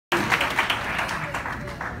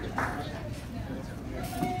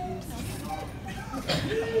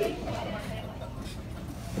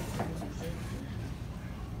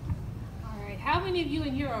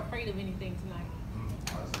in here are afraid of anything tonight?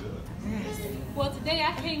 That's good. Well, today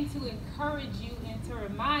I came to encourage you and to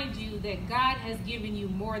remind you that God has given you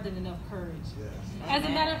more than enough courage. Yes. As a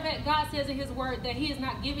matter of fact, God says in his word that he is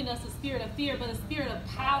not giving us a spirit of fear, but a spirit of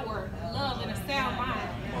power, love, and a sound mind.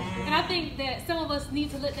 And I think that some of us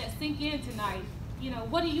need to let that sink in tonight. You know,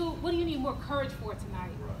 what do you need more courage for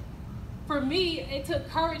tonight? For me, it took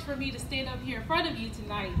courage for me to stand up here in front of you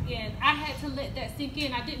tonight, and I had to let that sink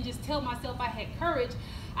in. I didn't just tell myself I had courage.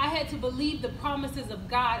 I had to believe the promises of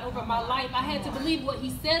God over my life. I had to believe what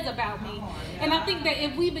he says about me. And I think that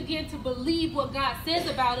if we begin to believe what God says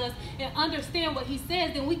about us and understand what he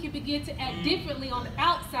says, then we can begin to act differently on the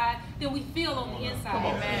outside than we feel on the inside.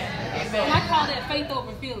 Amen. And I call that faith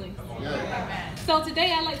over feelings. Amen. So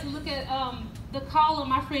today I'd like to look at the call on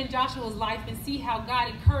my friend Joshua's life and see how God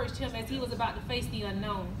encouraged him as he was about to face the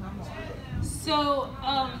unknown. So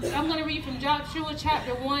I'm going to read from Joshua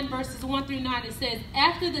chapter 1, verses 1 through 9. It says,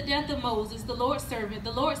 "After the death of Moses, the Lord's servant,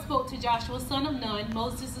 the Lord spoke to Joshua, son of Nun,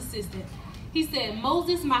 Moses' assistant. He said,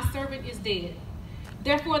 'Moses, my servant, is dead.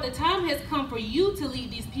 Therefore, the time has come for you to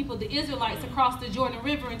lead these people, the Israelites, across the Jordan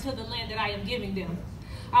River into the land that I am giving them.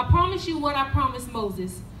 I promise you what I promised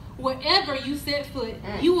Moses. Wherever you set foot,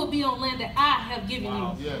 you will be on land that I have given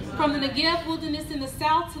you. From the Negev wilderness in the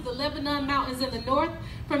south to the Lebanon mountains in the north,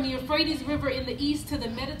 from the Euphrates River in the east to the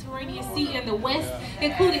Mediterranean Sea in the west,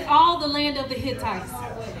 including all the land of the Hittites.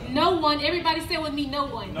 No one, everybody say with me, no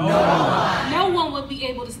one. No one will be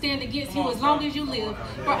able to stand against you as long as you live.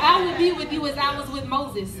 For I will be with you as I was with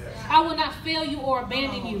Moses. I will not fail you or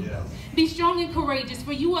abandon you. Be strong and courageous,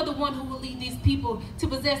 for you are the one who will lead these people to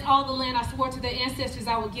possess all the land I swore to their ancestors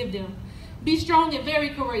I will give them. Be strong and very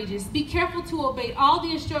courageous. Be careful to obey all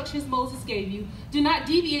the instructions Moses gave you. Do not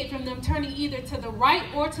deviate from them, turning either to the right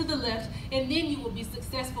or to the left, and then you will be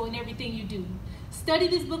successful in everything you do. Study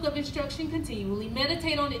this book of instruction continually.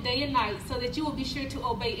 Meditate on it day and night so that you will be sure to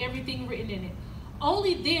obey everything written in it.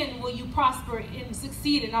 Only then will you prosper and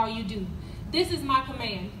succeed in all you do. This is my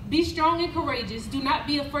command. Be strong and courageous. Do not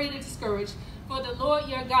be afraid or discouraged, for the Lord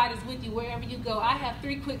your God is with you wherever you go.'" I have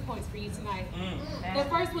 3 quick points for you tonight. The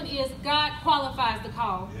first one is God qualifies the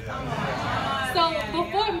call. So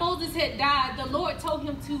before Moses had died, the Lord told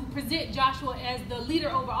him to present Joshua as the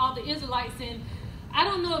leader over all the Israelites. And I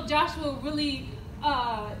don't know if Joshua really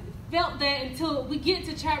felt that until we get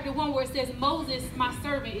to chapter 1 where it says, "Moses, my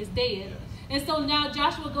servant, is dead." And so now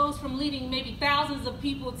Joshua goes from leading maybe thousands of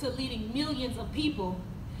people to leading millions of people.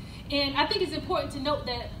 And I think it's important to note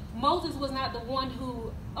that Moses was not the one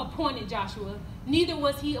who appointed Joshua. Neither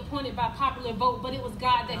was he appointed by popular vote, but it was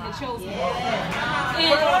God that had chosen him.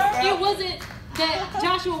 And it wasn't that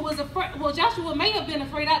Joshua was afraid. Well, Joshua may have been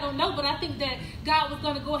afraid, I don't know, but I think that God was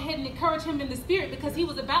going to go ahead and encourage him in the spirit because he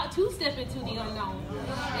was about to step into the unknown.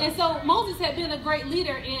 And so Moses had been a great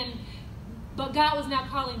leader, but God was now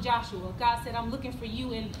calling Joshua. God said, "I'm looking for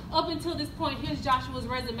you." And up until this point, here's Joshua's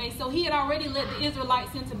resume. So he had already led the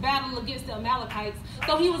Israelites into battle against the Amalekites.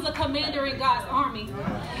 So he was a commander in God's army.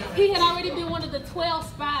 He had already been one of the 12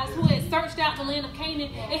 spies who had searched out the land of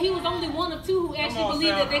Canaan. And he was only one of 2 who actually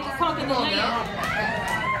believed that they could conquer the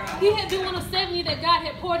land. He had been one of 70 that God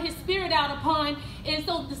had poured his spirit out upon. And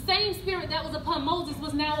so the same spirit that was upon Moses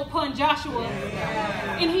was now upon Joshua.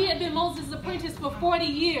 And he had been Moses' apprentice for 40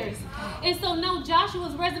 years. And so no,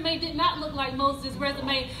 Joshua's resume did not look like Moses'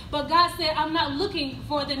 resume. But God said, "I'm not looking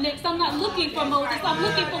for the next. I'm not looking for Moses. I'm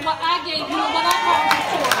looking for what I gave you and what I called you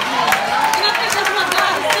for." And I think that's what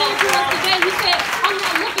God is saying to us today. He said, "I'm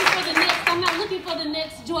not looking for the next. I'm not looking for the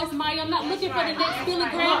next Joyce Meyer. I'm not looking for the next Billy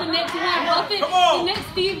Graham, the next Warren Buffett, the next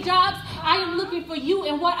Steve Jobs. I am looking for you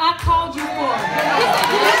and what I called you for." He said,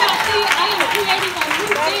 "Do you not see I am creating a new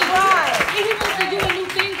thing?" And he wants to do a new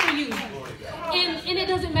thing for you. And it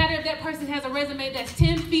doesn't matter if that person has a resume that's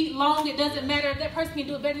 10 feet long. It doesn't matter if that person can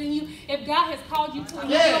do it better than you. If God has called you to it,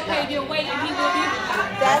 he will pave your way and he will be with you.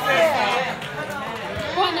 That's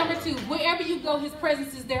it. Point number 2, wherever you go, his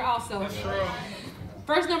presence is there also.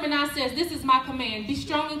 Verse number 9 says, "This is my command. Be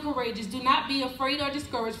strong and courageous. Do not be afraid or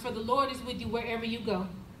discouraged, for the Lord is with you wherever you go."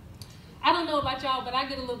 I don't know about y'all, but I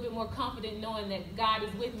get a little bit more confident knowing that God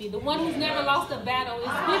is with me. The one who's never lost a battle is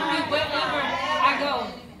with me wherever I go.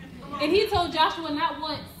 And he told Joshua not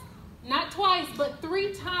once, Not twice, but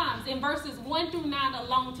 3 times in verses 1 through 9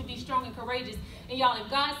 alone to be strong and courageous. And y'all, if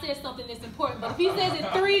God says something, it's important. But if he says it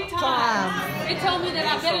 3 times, it told me that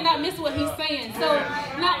I better not miss what he's saying. So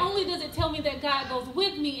not only does it tell me that God goes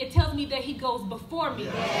with me, it tells me that he goes before me.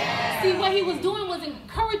 See, what he was doing was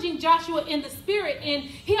encouraging Joshua in the spirit. And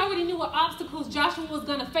he already knew what obstacles Joshua was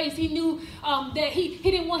going to face. He knew that he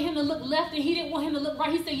didn't want him to look left and he didn't want him to look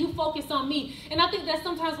right. He said, you focus on me. And I think that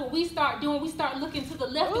sometimes what we start doing, we start looking to the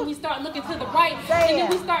left and we start looking to the right, and then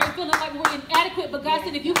we start feeling like we're inadequate. But God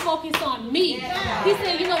said, if you focus on me, he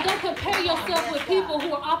said, don't compare yourself with people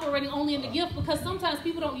who are operating only in the gift, because sometimes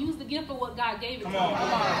people don't use the gift for what God gave it to them.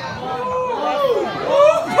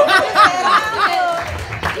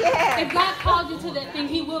 If God called you to that thing,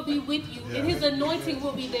 he will be with you, and his anointing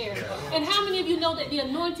will be there. And how many of you know that the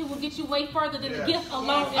anointing will get you way further than the gift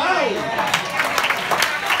alone?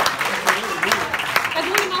 As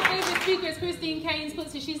one of my favorite speakers, Christine Caines,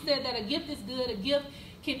 puts it, she said that a gift is good, a gift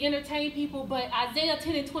can entertain people, but Isaiah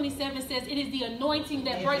 10:27 says it is the anointing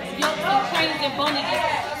that breaks yokes and chains and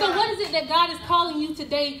bondages. So what is it that God is calling you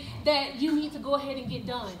today that you need to go ahead and get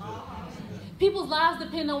done? People's lives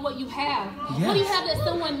depend on what you have. Yes. What do you have that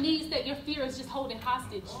someone needs that your fear is just holding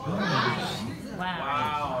hostage?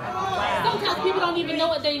 Wow. Sometimes people don't even know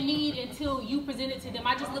what they need until you present it to them.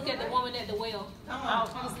 I just look at the woman at the well. I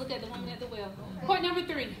just look at the woman at the well. Point number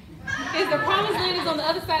 3 is the promised land is on the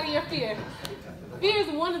other side of your fear. Fear is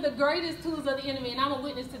one of the greatest tools of the enemy, and I'm a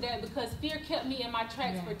witness to that because fear kept me in my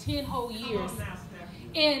tracks for 10 whole years.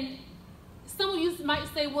 And some of you might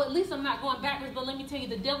say, well, at least I'm not going backwards, but let me tell you,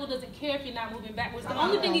 the devil doesn't care if you're not moving backwards. The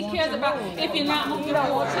only thing he cares about if you're not moving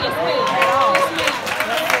forward. Yes, ma'am. Yes,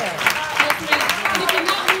 ma'am. And if you're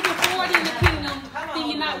not moving forward in the kingdom, then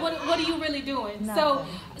you're not, what are you really doing? So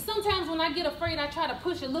sometimes when I get afraid, I try to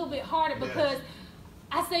push a little bit harder because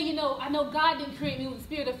I say, I know God didn't create me with the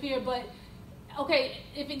spirit of fear, but okay,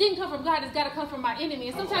 if it didn't come from God, it's got to come from my enemy.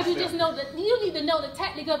 And sometimes you just know that you need to know the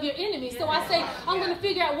tactic of your enemy. So I say, I'm going to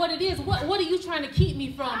figure out what it is. What are you trying to keep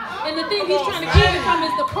me from? And the thing he's trying to keep me from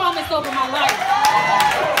is the promise over my life.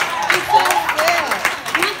 And so,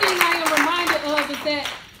 one thing I am reminded of is that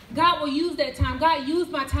God will use that time. God used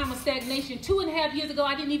my time of stagnation. 2.5 years ago,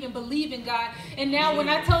 I didn't even believe in God. And now when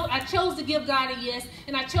I chose to give God a yes,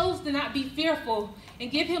 and I chose to not be fearful and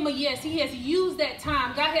give him a yes, he has used that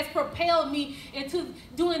time. God has propelled me into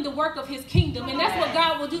doing the work of his kingdom. And that's what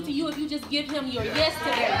God will do to you if you just give him your yes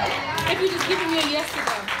today. If you just give him your yes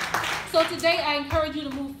today. So today, I encourage you to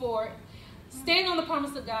move forward. Stand on the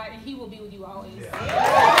promise of God, and he will be with you always.